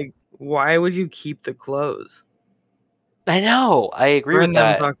 Also, like, why would you keep the clothes? I know. I agree with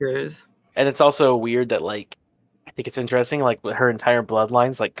that. Fuckers. And it's also weird that, like, I think it's interesting, like, her entire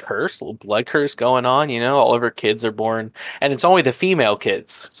bloodline's like cursed, little blood curse going on, all of her kids are born, and it's only the female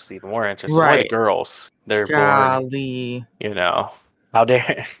kids, which is even more interesting. Right. Only the girls. They're Golly. born, how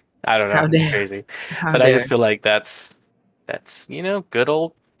dare, I don't know, it's crazy. But I just feel like that's, good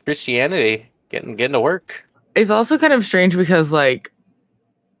old Christianity getting to work. It's also kind of strange because, like,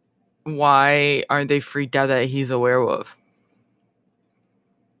 why aren't they freaked out that he's a werewolf?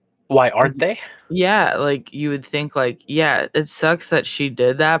 Why aren't they? Yeah, like, you would think, like, yeah, it sucks that she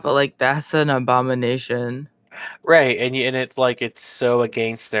did that, but, like, that's an abomination. Right, and it's like, it's so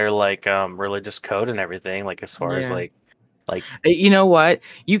against their, like, religious code and everything, like, as far as, like... You know what?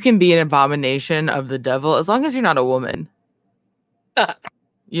 You can be an abomination of the devil as long as you're not a woman. I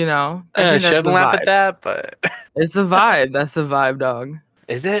think shouldn't laugh at that, but... It's the vibe. That's the vibe, dog.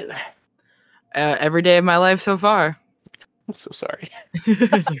 Is it? Every day of my life so far. I'm so sorry.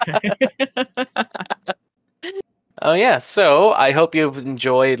 It's okay. Oh, yeah. So I hope you've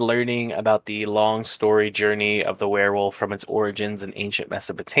enjoyed learning about the long story journey of the werewolf from its origins in ancient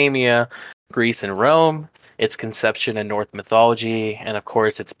Mesopotamia, Greece, and Rome, its conception in Norse mythology, and of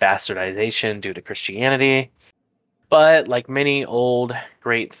course its bastardization due to Christianity. But like many old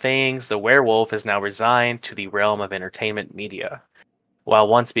great things, the werewolf is now resigned to the realm of entertainment media. While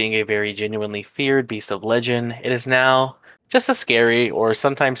once being a very genuinely feared beast of legend, it is now just a scary or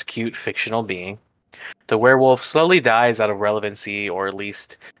sometimes cute fictional being. The werewolf slowly dies out of relevancy, or at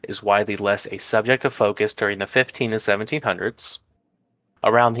least is widely less a subject of focus during the 15 and 1700s.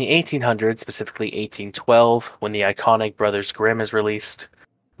 Around the 1800s, specifically 1812, when the iconic Brothers Grimm is released,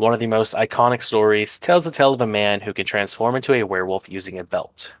 one of the most iconic stories tells the tale of a man who can transform into a werewolf using a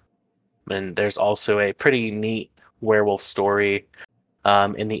belt. And there's also a pretty neat werewolf story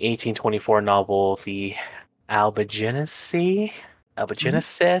in the 1824 novel, The Albigenesis,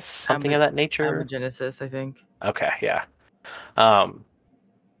 something of that nature. Albigenesis, I think. Okay, yeah.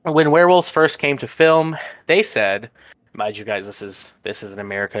 When werewolves first came to film, they said, mind you guys, this is in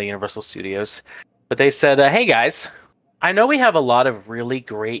America, Universal Studios, but they said, hey guys, I know we have a lot of really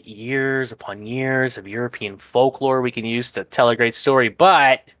great years upon years of European folklore we can use to tell a great story,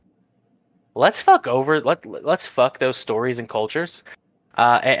 but let's fuck those stories and cultures.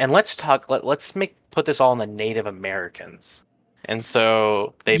 And let's talk let's make put this all on the Native Americans. And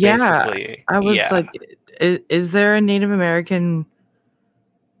so they Yeah, basically, I was yeah, like, is there a Native American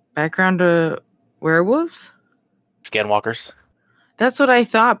background to werewolves? skinwalkers. That's what I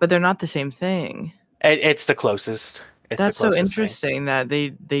thought, but they're not the same thing. It's the closest. It's the That's so closest thing. interesting that they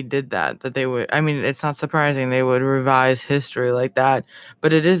did that. That they would. I mean, it's not surprising they would revise history like that,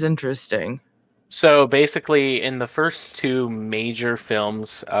 but it is interesting. So basically, in the first two major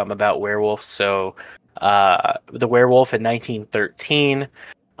films about werewolves, so the Werewolf in 1913,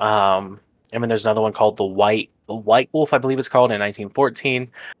 and then there's another one called the White Wolf, I believe it's called, in 1914.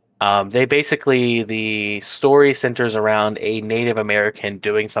 They basically the story centers around a Native American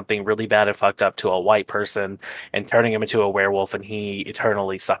doing something really bad and fucked up to a white person and turning him into a werewolf, and he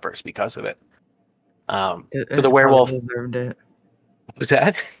eternally suffers because of it. So the It probably werewolf deserved it. was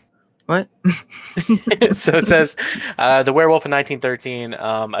that. What? So it says the werewolf in 1913,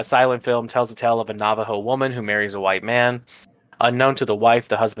 a silent film tells the tale of a Navajo woman who marries a white man. Unknown to the wife,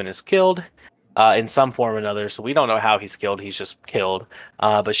 the husband is killed in some form or another. So we don't know how he's killed. He's just killed.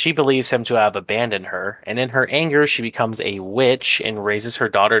 But she believes him to have abandoned her. And in her anger, she becomes a witch and raises her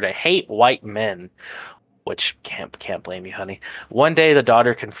daughter to hate white men. Which can't blame you, honey. One day, the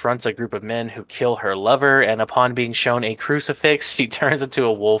daughter confronts a group of men who kill her lover, and upon being shown a crucifix, she turns into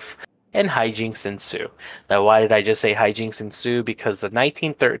a wolf, and hijinks ensue. Now, why did I just say hijinks ensue? Because the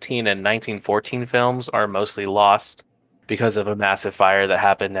 1913 and 1914 films are mostly lost because of a massive fire that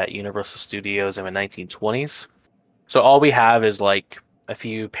happened at Universal Studios in the 1920s. So all we have is like a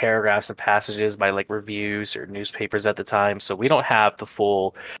few paragraphs and passages by like reviews or newspapers at the time. So we don't have the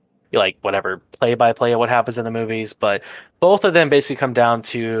full like whatever play by play of what happens in the movies, but both of them basically come down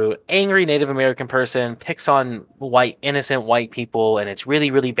to angry Native American person picks on white innocent white people, and it's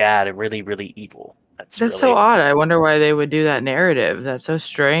really really bad and really really evil. That's That's so really odd. I wonder why they would do that narrative. That's so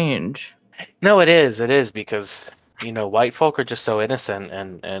strange. no, it is because white folk are just so innocent,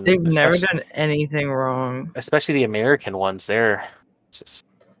 and They've never done anything wrong. especially the American ones, they're just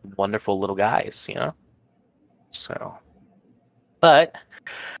wonderful little guys. So, but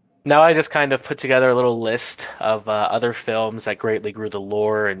now I just kind of put together a little list of other films that greatly grew the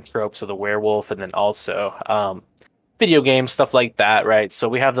lore and tropes of the werewolf, and then also video games, stuff like that, right? So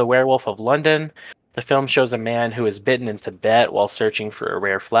we have The Werewolf of London. The film shows a man who is bitten in Tibet while searching for a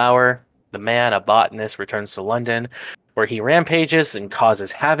rare flower. The man, a botanist, returns to London, where he rampages and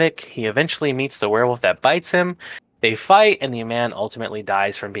causes havoc. He eventually meets the werewolf that bites him. They fight, and the man ultimately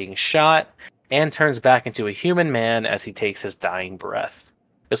dies from being shot and turns back into a human man as he takes his dying breath.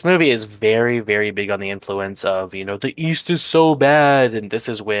 This movie is very, very big on the influence of, the East is so bad, and this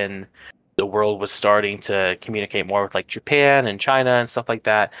is when the world was starting to communicate more with like Japan and China and stuff like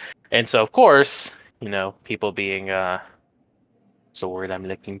that. And so, of course, people being what's the word I'm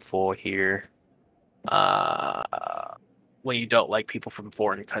looking for here? Uh, when you don't like people from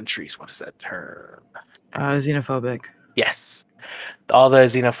foreign countries, what is that term? Xenophobic. Yes, all the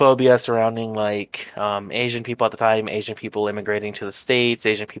xenophobia surrounding like Asian people at the time, Asian people immigrating to the States,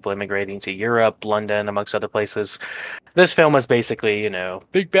 Asian people immigrating to Europe, London, amongst other places. This film was basically,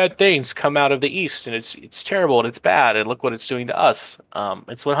 big bad things come out of the East, and it's terrible and it's bad, and look what it's doing to us.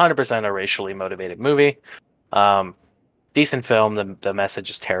 It's 100% a racially motivated movie. Um, Decent film. The message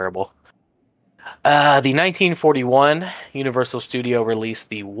is terrible. The 1941 Universal Studio released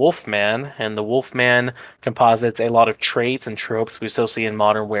The Wolfman, and The Wolfman composites a lot of traits and tropes we still see in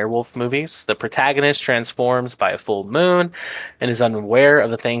modern werewolf movies. The protagonist transforms by a full moon and is unaware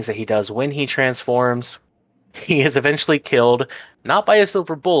of the things that he does when he transforms. He is eventually killed, not by a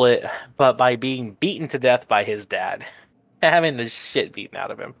silver bullet, but by being beaten to death by his dad, having the shit beaten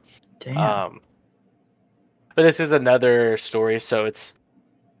out of him. Damn. Um, but this is another story, so it's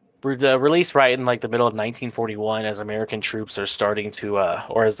released right in like the middle of 1941 as American troops are starting to,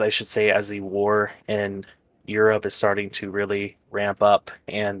 or as I should say, as the war in Europe is starting to really ramp up,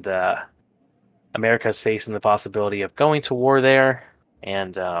 and America is facing the possibility of going to war there.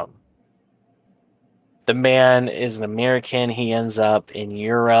 And the man is an American. He ends up in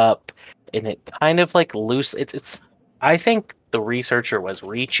Europe, and it kind of like loose. It's. I think the researcher was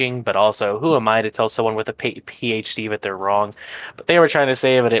reaching, but also who am I to tell someone with a PhD that they're wrong? But they were trying to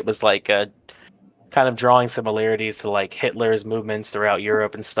say that it was like a kind of drawing similarities to like Hitler's movements throughout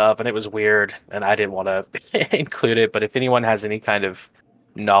Europe and stuff, and it was weird, and I didn't want to include it. But if anyone has any kind of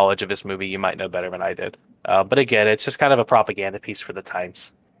knowledge of this movie, you might know better than I did. But again, it's just kind of a propaganda piece for the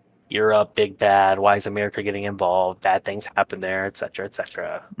times. Europe, big bad. Why is America getting involved? Bad things happen there, etc.,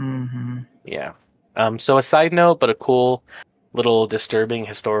 etc. Mm-hmm. Yeah. So a side note, but a cool little disturbing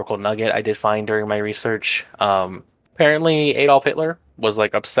historical nugget I did find during my research. Apparently Adolf Hitler was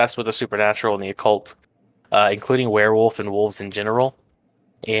like obsessed with the supernatural and the occult, including werewolf and wolves in general.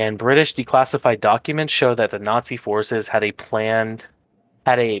 And British declassified documents show that the Nazi forces had planned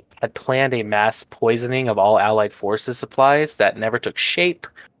a mass poisoning of all Allied forces supplies that never took shape,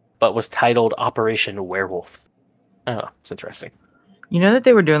 but was titled Operation Werewolf. Oh, it's interesting. You know that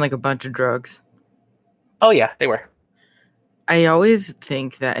they were doing like a bunch of drugs? Oh yeah, they were. I always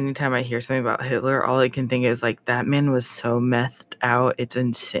think that anytime I hear something about Hitler, all I can think is like that man was so methed out. It's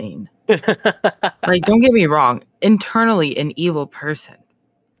insane. Like, don't get me wrong, internally an evil person,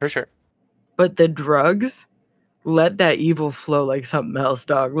 For sure. but the drugs let that evil flow like something else,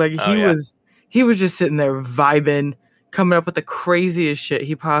 dog. Like Oh yeah, he was just sitting there vibing, coming up with the craziest shit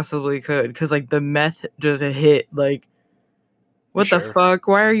he possibly could. Cause like the meth just hit. Like, for what the sure. fuck?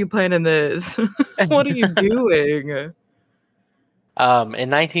 Why are you planning this? What are you doing? In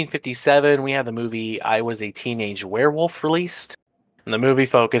 1957, we had the movie I Was a Teenage Werewolf released. And the movie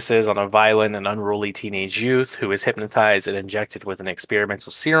focuses on a violent and unruly teenage youth who is hypnotized and injected with an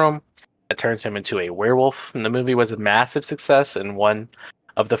experimental serum that turns him into a werewolf. And the movie was a massive success and one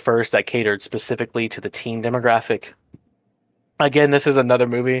of the first that catered specifically to the teen demographic. Again, this is another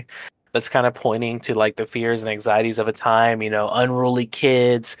movie that's kind of pointing to like the fears and anxieties of a time, unruly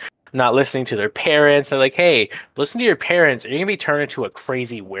kids not listening to their parents. They're like, hey, listen to your parents, or you're gonna be turned into a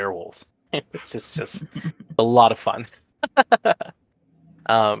crazy werewolf. It's just a lot of fun.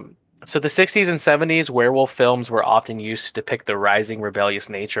 Um, so the 60s and 70s, werewolf films were often used to depict the rising rebellious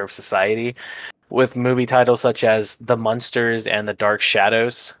nature of society, with movie titles such as The Munsters and The Dark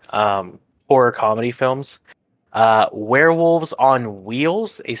Shadows, horror comedy films. Werewolves on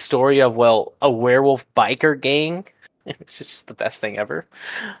Wheels, a story of, well, a werewolf biker gang. It's just the best thing ever.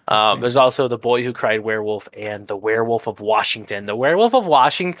 That's There's fantastic. also The Boy Who Cried Werewolf and The Werewolf of Washington. The Werewolf of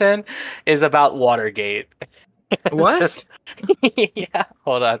Washington is about Watergate. It's What? just yeah.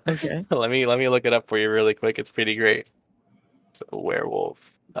 Hold on. Okay. Let me look it up for you really quick. It's pretty great. So,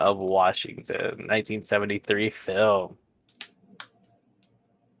 Werewolf of Washington, 1973 film.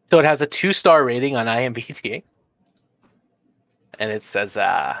 So it has a 2-star rating on IMDb, and it says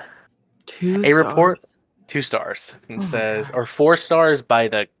Two a stars. report 2 stars. It Oh my says or gosh. 4 stars by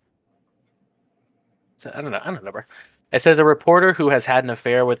the I don't know number. It says a reporter who has had an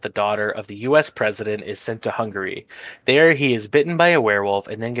affair with the daughter of the U.S. president is sent to Hungary. There, he is bitten by a werewolf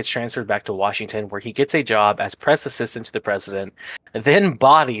and then gets transferred back to Washington, where he gets a job as press assistant to the president. Then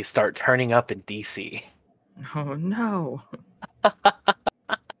bodies start turning up in D.C. Oh no.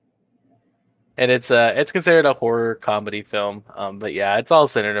 And it's considered a horror comedy film. But yeah, it's all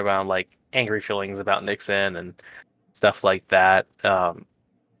centered around like angry feelings about Nixon and stuff like that.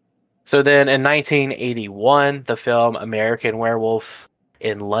 So then in 1981, the film American Werewolf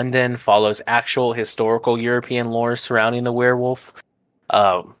in London follows actual historical European lore surrounding the werewolf.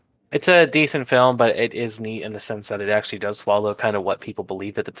 Um, it's a decent film, but it is neat in the sense that it actually does follow kind of what people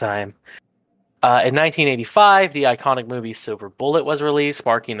believed at the time. In 1985, the iconic movie Silver Bullet was released,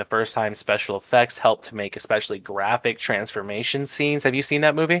 marking the first time special effects helped to make especially graphic transformation scenes. Have you seen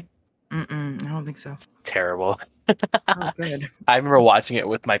that movie? Mm-mm, I don't think so. Terrible. Oh, good. I remember watching it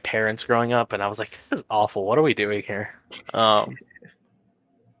with my parents growing up, and I was like, "This is awful. What are we doing here?" Um,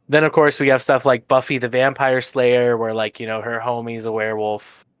 then, of course, we have stuff like Buffy the Vampire Slayer, where like her homie's a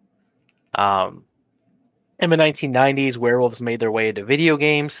werewolf. Um, in the 1990s, werewolves made their way into video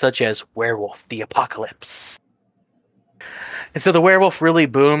games such as Werewolf the Apocalypse. And so the werewolf really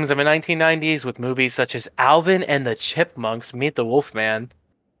booms in the 1990s with movies such as Alvin and the Chipmunks Meet the Wolfman,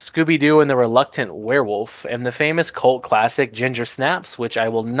 Scooby-Doo and the Reluctant Werewolf, and the famous cult classic Ginger Snaps, which I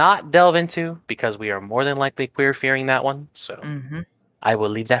will not delve into because we are more than likely queer-fearing that one, so Mm-hmm. I will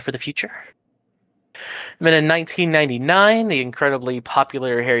leave that for the future. And then in 1999, the incredibly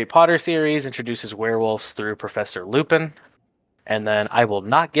popular Harry Potter series introduces werewolves through Professor Lupin. And then I will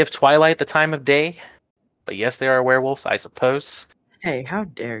not give Twilight the time of day, but yes, they are werewolves, I suppose, Hey, how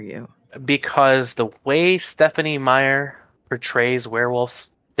dare you? because the way Stephanie Meyer portrays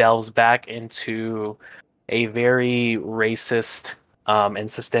werewolves delves back into a very racist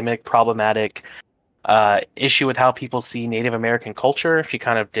and systemic problematic issue with how people see Native American culture. If you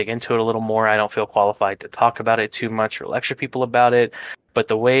kind of dig into it a little more, I don't feel qualified to talk about it too much or lecture people about it. But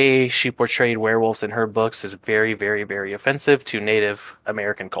the way she portrayed werewolves in her books is very, very, very offensive to Native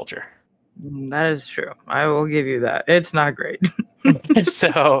American culture. That is true. I will give you that. It's not great.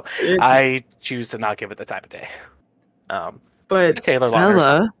 So It's not. I choose to not give it the time of day. Um, But Taylor Lautner's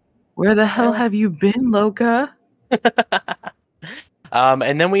Bella, fine. Where the hell have you been, Loca?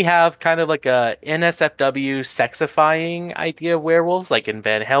 And then we have kind of like a NSFW sexifying idea of werewolves, like in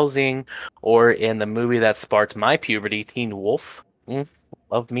Van Helsing or in the movie that sparked my puberty, Teen Wolf.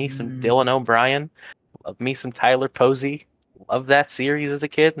 Love me some Mm. Dylan O'Brien. Love me some Tyler Posey. Love that series as a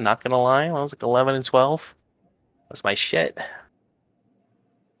kid. Not gonna lie, I was like 11 and 12. That's my shit.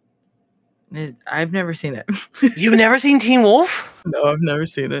 I've never seen it. You've never seen Teen Wolf? No, I've never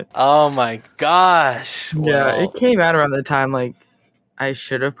seen it. Oh my gosh. Yeah, it Well, came out around the time like I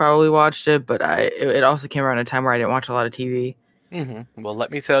should have probably watched it, but it also came around a time where I didn't watch a lot of TV. well,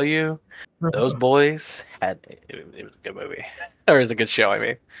 let me tell you, those boys had it was a good movie, or it was a good show. I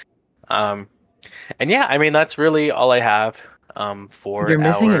mean, um, and yeah, I mean that's really all I have. You're For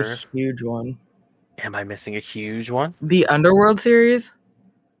missing a our, huge one. am I missing a huge one? The Underworld series?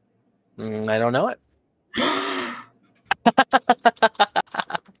 I don't know it.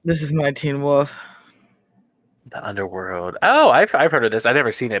 This is my Teen Wolf. The Underworld. Oh, I've heard of this. I've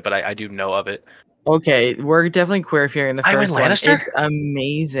never seen it, but I do know of it. Okay, we're definitely queer if you're in the Tywin first one. Lannister? It's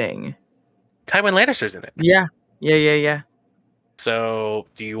amazing. Tywin Lannister's in it. Yeah. Yeah, yeah, yeah. So,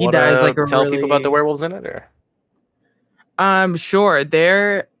 do you He want dies like to a tell people about the really werewolves in it, or? sure.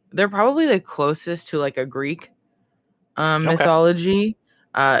 They're probably the closest to like a Greek Okay. mythology.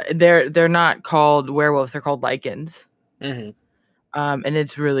 They're not called werewolves, they're called lycans. hmm And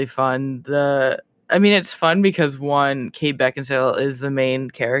it's really fun. It's fun because one, Kate Beckinsale is the main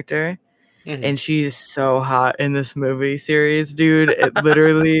character, hmm and she's so hot in this movie series, dude. It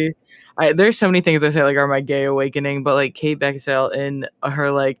literally, there's so many things I say like are my gay awakening, but like Kate Beckinsale in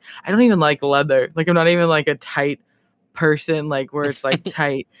her like, I don't even like leather. Like I'm not even like a tight person, like where it's like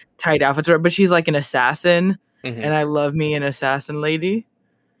tight outfits, but she's like an assassin, hmm and I love me an assassin lady.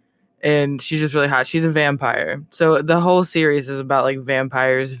 And she's just really hot. She's a vampire. So the whole series is about like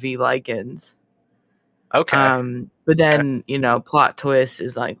vampires v lycans. Okay. But Okay. then, plot twist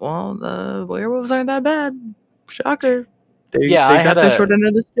is like, well, the werewolves aren't that bad. Shocker. They Yeah, they got the short end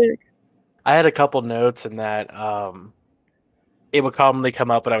of the stick. I had a couple notes in that it would commonly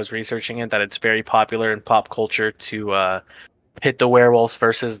come up when I was researching it that it's very popular in pop culture to pit the werewolves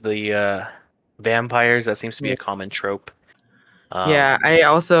versus the vampires. That seems to be Yeah. a common trope. Yeah, Um, I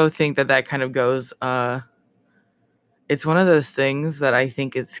also think that kind of goes it's one of those things that I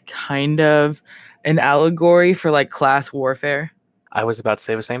think is kind of an allegory for like class warfare. I was about to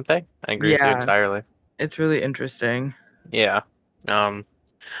say the same thing. I agree with you Yeah, entirely. it's really interesting. Yeah. Um,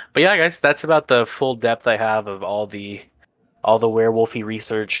 but yeah, guys, that's about the full depth I have of all the werewolfy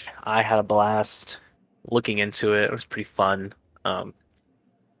research. I had a blast looking into it. It was pretty fun. Um,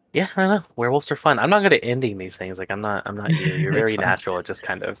 yeah, I don't know. Werewolves are fun. I'm not good at ending these things. Like I'm not you. You're It's very fine. natural. It just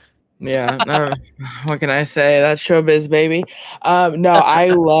kind of Yeah. What can I say? That's showbiz, baby. No, I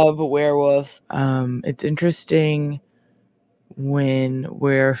love werewolves. It's interesting when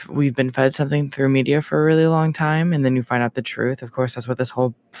we've been fed something through media for a really long time, and then you find out the truth. Of course, that's what this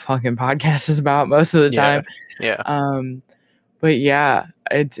whole fucking podcast is about most of the yeah. time. Yeah. Um, but yeah,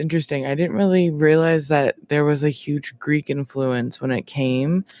 it's interesting. I didn't really realize that there was a huge Greek influence when it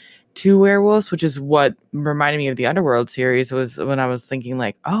came to werewolves, which is what reminded me of the Underworld series. Was when I was thinking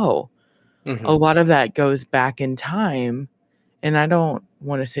like, oh, a hmm lot of that goes back in time. And I don't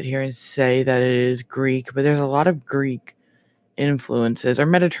want to sit here and say that it is Greek, but there's a lot of Greek influences or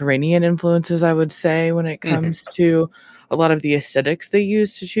Mediterranean influences, I would say, when it hmm comes to a lot of the aesthetics they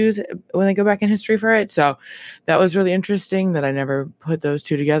use to choose when they go back in history for it. So that was really interesting that I never put those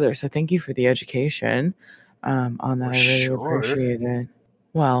two together. So thank you for the education on that. For I really sure. appreciate it.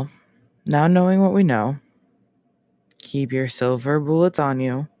 Well, now knowing what we know, keep your silver bullets on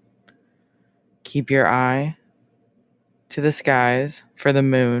you. Keep your eye to the skies for the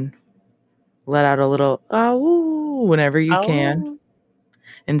moon. Let out a little "Awooooooo" whenever you can, Oh.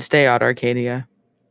 and stay out, Arcadia.